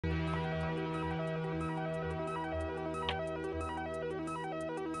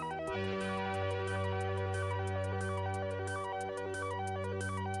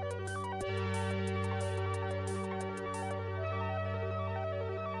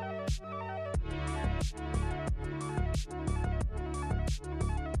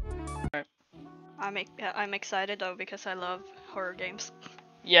I'm excited though because I love horror games.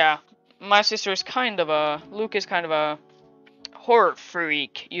 Yeah, my sister's kind of a Luke is kind of a horror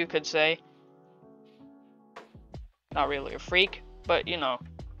freak, you could say. Not really a freak, but you know.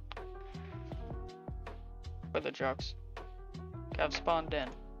 For the drugs. Have spawned in.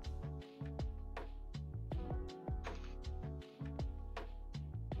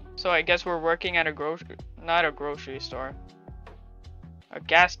 So I guess we're working at a not a grocery store. A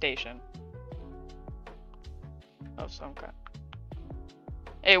gas station. Of some kind.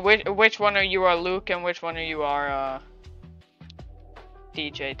 Hey, which one of you are Luke and which one of you are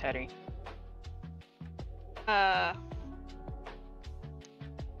DJ Teddy?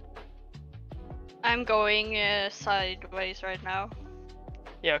 I'm going sideways right now.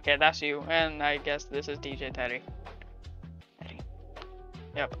 Yeah, okay, that's you. And I guess this is DJ Teddy.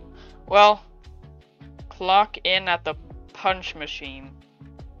 Yep. Well, clock in at the punch machine.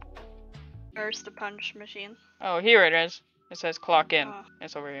 Where's the punch machine? Oh, here it is. It says clock in. Oh.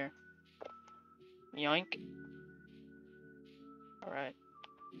 It's over here. Yoink. Alright.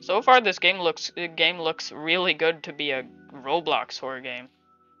 So far this game looks really good to be a Roblox horror game.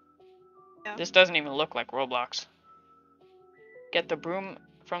 Yeah. This doesn't even look like Roblox. Get the broom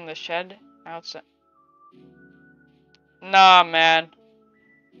from the shed outside. Nah, man.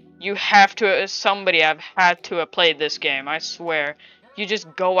 You have to, somebody have had to have played this game, I swear. You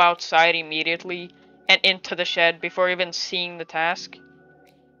just go outside immediately and into the shed before even seeing the task.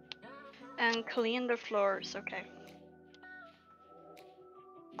 And clean the floors, okay.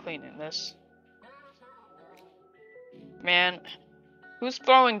 Cleaning this. Man, who's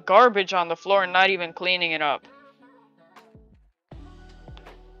throwing garbage on the floor and not even cleaning it up?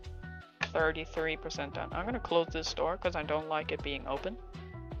 33% done. I'm gonna close this door because I don't like it being open.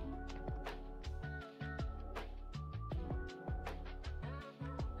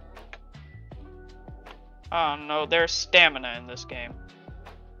 Oh no, there's stamina in this game.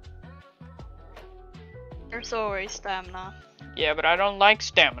 There's always stamina. Yeah, but I don't like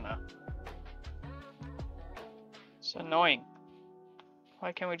stamina. It's annoying.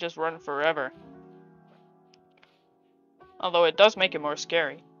 Why can't we just run forever? Although it does make it more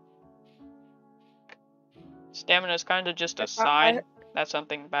scary. Stamina is kind of just a sign that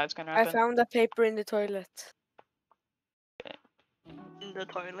something bad's gonna happen. I found a paper in the toilet. In the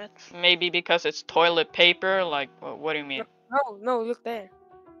toilet. Maybe because it's toilet paper? Like, what do you mean? No, look there.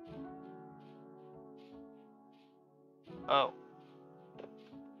 Oh.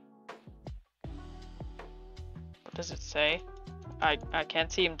 What does it say? I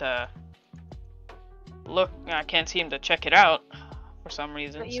can't seem to look. I can't seem to check it out for some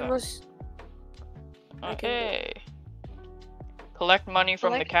reason. You must. Okay. Collect money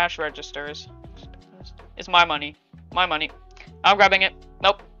from the cash registers. It's my money. My money. I'm grabbing it.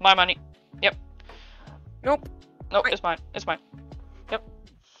 Nope. My money. Yep. Nope. Nope. It's mine. It's mine. Yep.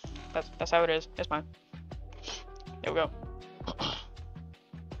 That's how it is. It's mine. Here we go.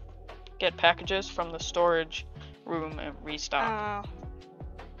 Get packages from the storage room and restock.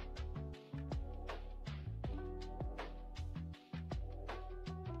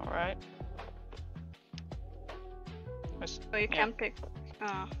 Alright. So you can pick.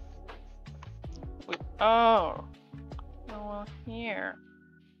 Oh. Well, here.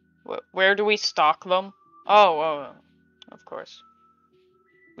 Where do we stock them? Oh, of course.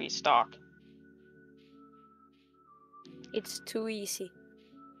 We stock. It's too easy.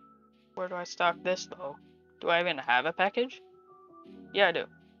 Where do I stock this though? Do I even have a package? Yeah, I do.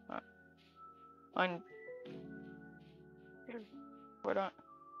 Where do I?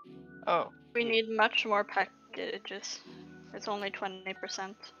 Oh. We need much more packages. It's only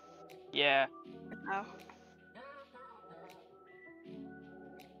 20%. Yeah. Now.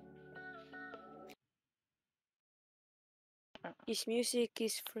 This music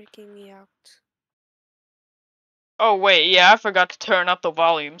is freaking me out. Oh wait, yeah, I forgot to turn up the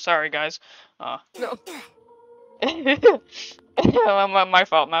volume. Sorry, guys. No. my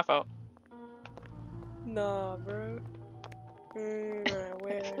fault. My fault. No, bro.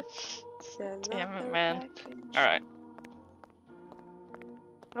 Where? Damn it, man. All right.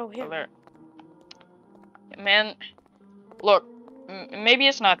 Oh, here. Oh, there. Man, look. Maybe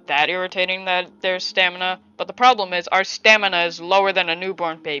it's not that irritating that there's stamina, but the problem is our stamina is lower than a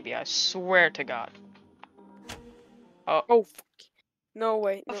newborn baby. I swear to God. Oh, fuck. No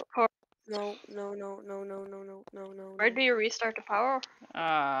way. Of course. No. Where do you restart the power?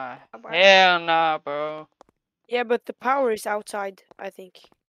 Hell nah, bro. Yeah, but the power is outside, I think.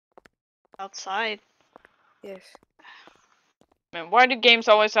 Outside? Yes. Man, why do games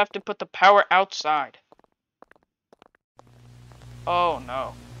always have to put the power outside? Oh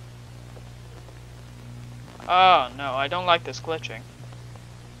no. Oh no, I don't like this glitching.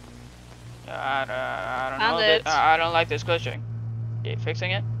 I don't know. Found it. I don't like this glitching. You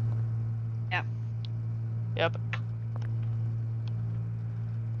fixing it? Yeah. Yep.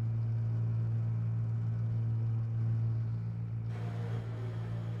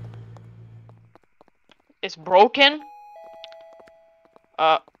 It's broken?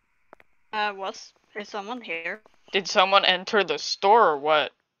 Is someone here? Did someone enter the store or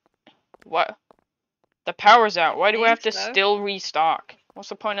what? What? The power's out. Why do we have to Think so. still restock? What's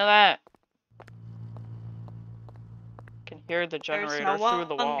the point of that? Can hear the There's generator no through one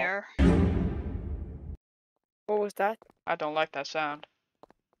the wall. here. What was that? I don't like that sound.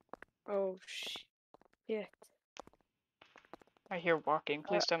 Oh shit. I hear walking.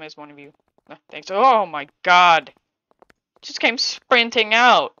 Please tell me it's one of you. Thanks. Oh my god. Just came sprinting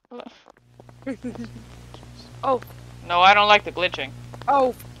out. Oh. No, I don't like the glitching.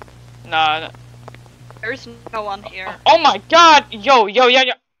 Oh. Nah. There's no one here. Oh my god! Yo.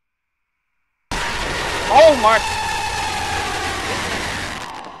 Oh my.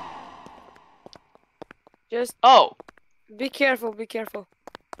 Just Oh. be careful.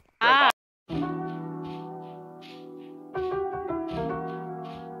 Ah,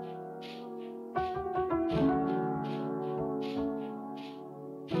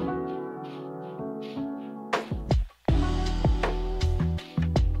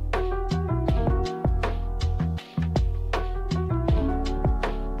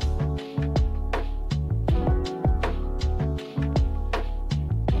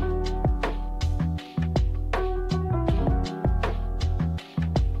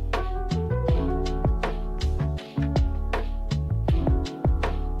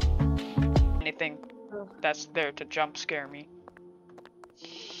 Anything that's there to jump scare me.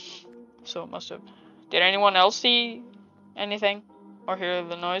 So it must have. Did anyone else see anything or hear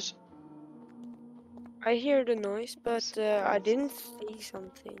the noise? I hear the noise, but I didn't see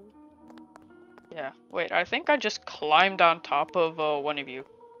something. Yeah. Wait, I think I just climbed on top of one of you.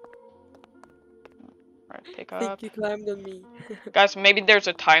 Alright, pick I think up. you climbed on me. Guys, maybe there's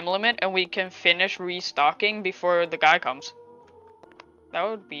a time limit and we can finish restocking before the guy comes. That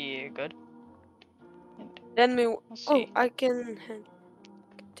would be good. Then we. Let's Oh, see. I can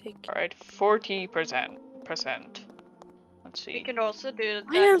take. Alright, 40%. Let's we see. could also do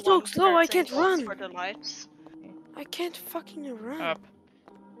I am that so one slow, where I it can't says run. for the lights. I can't fucking run. Up.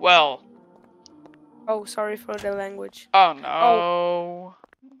 Well. Oh, sorry for the language. Oh no. No,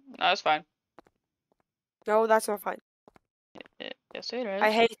 that's fine. No, that's not fine. Yes, it is. I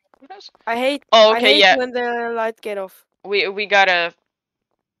hate. Yes. I hate. Oh, I okay, hate yeah. when the light get off. We gotta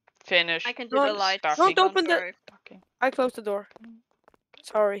finish. I can do Don't- the lights. Stocking. Don't open the- Sorry. I closed the door.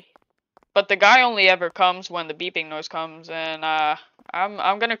 Sorry. But the guy only ever comes when the beeping noise comes, and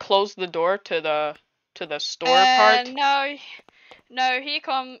I'm gonna close the door to the store part. No, he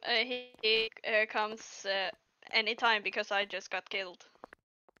comes anytime because I just got killed.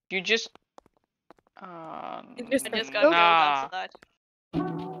 You just You just I got just got killed? killed nah. outside.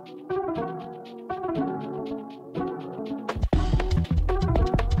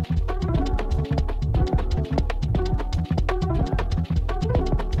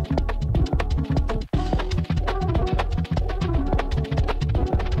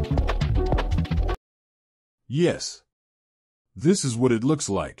 Yes. This is what it looks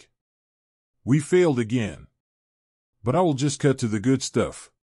like. We failed again. But I will just cut to the good stuff.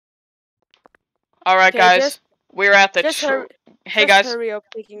 All right, Okay, guys. We're at the Hey just guys. hurry up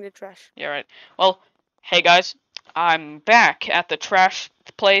taking the trash. Yeah, right. Well, hey guys. I'm back at the trash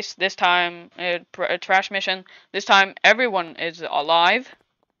place. This time, a trash mission. This time, everyone is alive.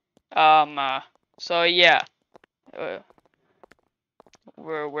 So yeah.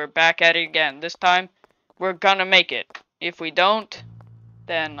 We're back at it again. This time, we're gonna make it. If we don't,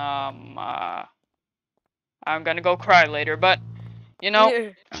 then I'm gonna go cry later. But you know,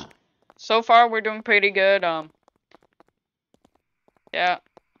 Yeah. so far we're doing pretty good. Yeah.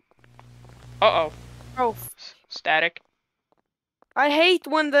 Uh-oh. Oh, Static. I hate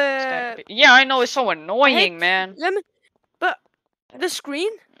when the Static. Yeah, I know, it's so annoying, man. but the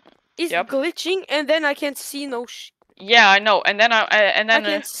screen is Yep. glitching, and then I can't see no Yeah, I know. And then I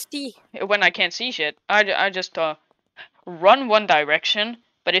can't see. when I can't see shit, I just run one direction.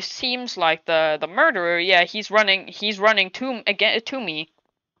 But it seems like the murderer, yeah, he's running to me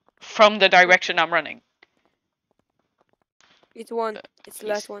from the direction I'm running. It's one. It's the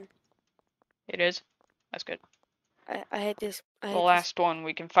last one. It is. That's good. I hate this. I hate The this. last one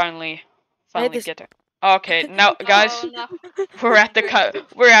we can finally this. get it. Okay, now guys, Oh, no. we're at the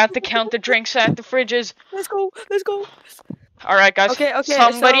count the drinks at the fridges. Let's go. Let's go. All right, guys. Okay.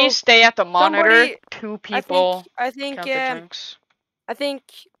 Somebody So stay at the monitor. somebody 2 people. I think Count the drinks. I think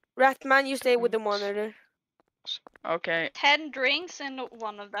Ratman, you stay with the monitor. Okay. 10 drinks in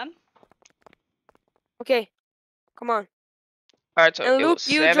one of them. Okay, come on. Alright, so And it Luke, was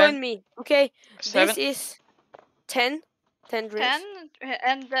you 7. join me. Okay, 7. this is 10 drinks. 10,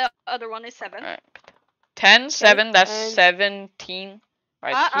 and the other one is 7. Alright. 10, 7, that's and- 17.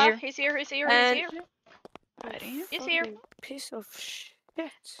 Right here. He's here, he's here, And- he's here. Right here. He's here. Fucking piece of shit.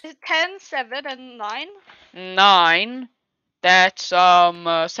 It's 10, 7, and 9. 9. That's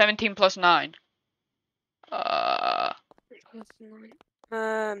 17 plus 9.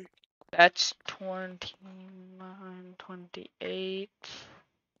 That's 29, 28,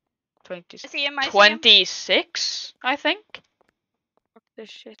 20, Is he in my 26, I think. Fuck this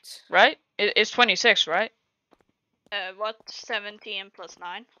shit. Right? It's 26, right? What? 17 plus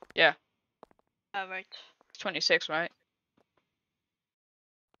 9? Yeah. Right. It's 26, right?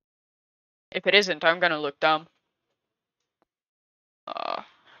 If it isn't, I'm gonna look dumb.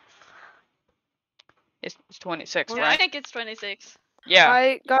 It's 26, Yeah, I right? think it's 26. Yeah.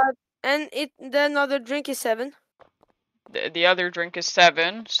 I got, and the another drink is 7. The other drink is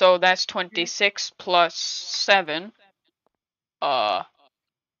 7, so that's 26 plus 7. And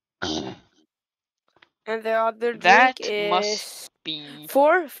the other That drink is must be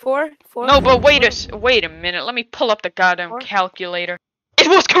 4. No, but wait four. wait a minute. Let me pull up the goddamn 4. calculator. It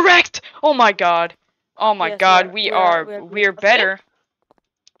was correct. Oh my god. Oh my Yes, god. we're We're better.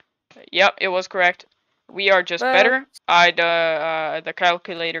 Yep, it was correct. We are just But- better. The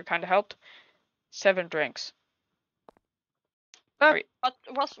calculator kind of helped. 7 drinks. What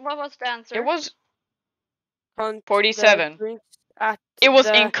was the answer? It was Count the 47. drinks at It was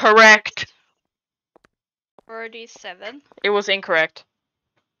the- incorrect. 47. It was incorrect.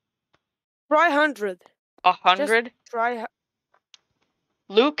 Try 100. 100. Try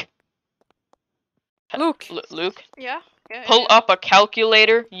Luke. Luke. Luke. Yeah. Pull up a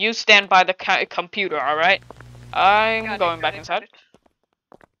calculator. You stand by the computer, alright? I'm Got it, going got back it, inside. got it.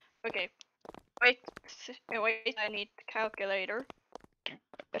 Okay. Wait, I need the calculator.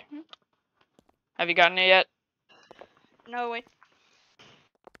 Have you gotten it yet? No, wait.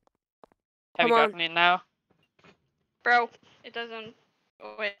 Have you Come on. gotten it now? Bro, it doesn't...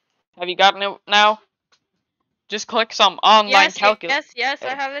 Wait. Have you gotten it now? Just click some online calculator. Yes,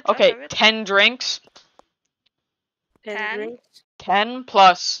 I have it. I Okay, have it. 10 drinks. 10 10. drinks. 10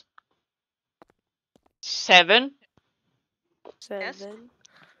 plus 7. 7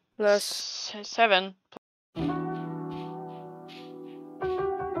 plus 7.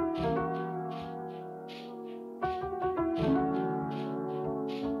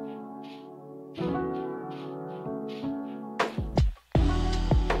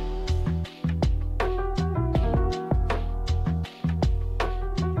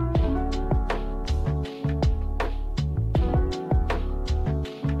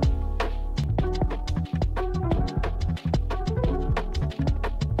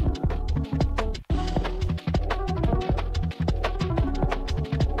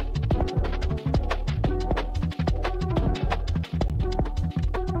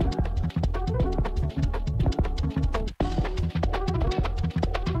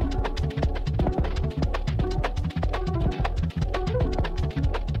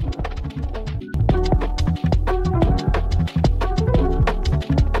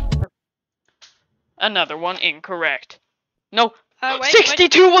 Another one incorrect. No, Wait,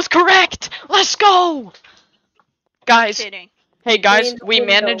 62 was correct. Let's go, guys. Kidding. Hey guys, Clean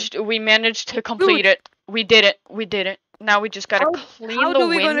the window. we managed to complete it. We did it. Now we just gotta clean how the do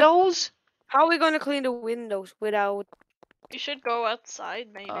we gonna- windows. How are we gonna clean the windows without? You should go outside,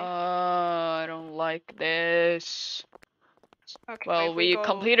 maybe. I don't like this. Okay, Well, wait, we go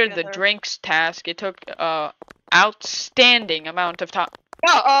completed the together. drinks task. It took outstanding amount of time.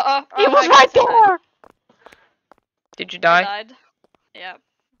 Oh, It was I right guess I died. there. Did you I die? died. Yeah.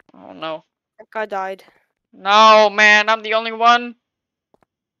 Oh no. That guy died. No, man, I'm the only one.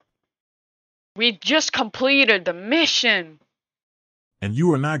 We just completed the mission. And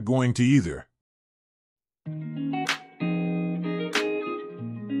you are not going to either.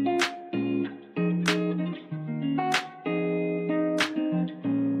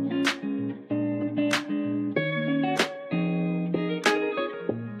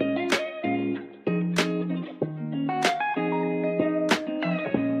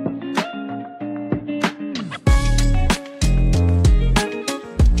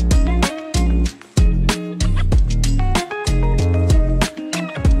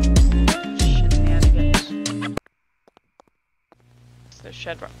 Shenanigans. It's the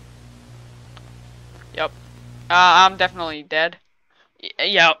shed run. Yep. I'm definitely dead.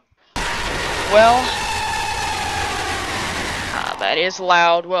 Yep. Well, that is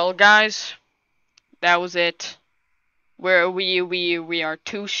loud. Well, guys, that was it. We are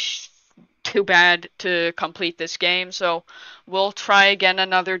too bad to complete this game, so we'll try again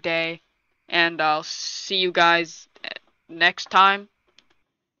another day, and I'll see you guys next time.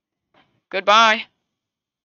 Goodbye.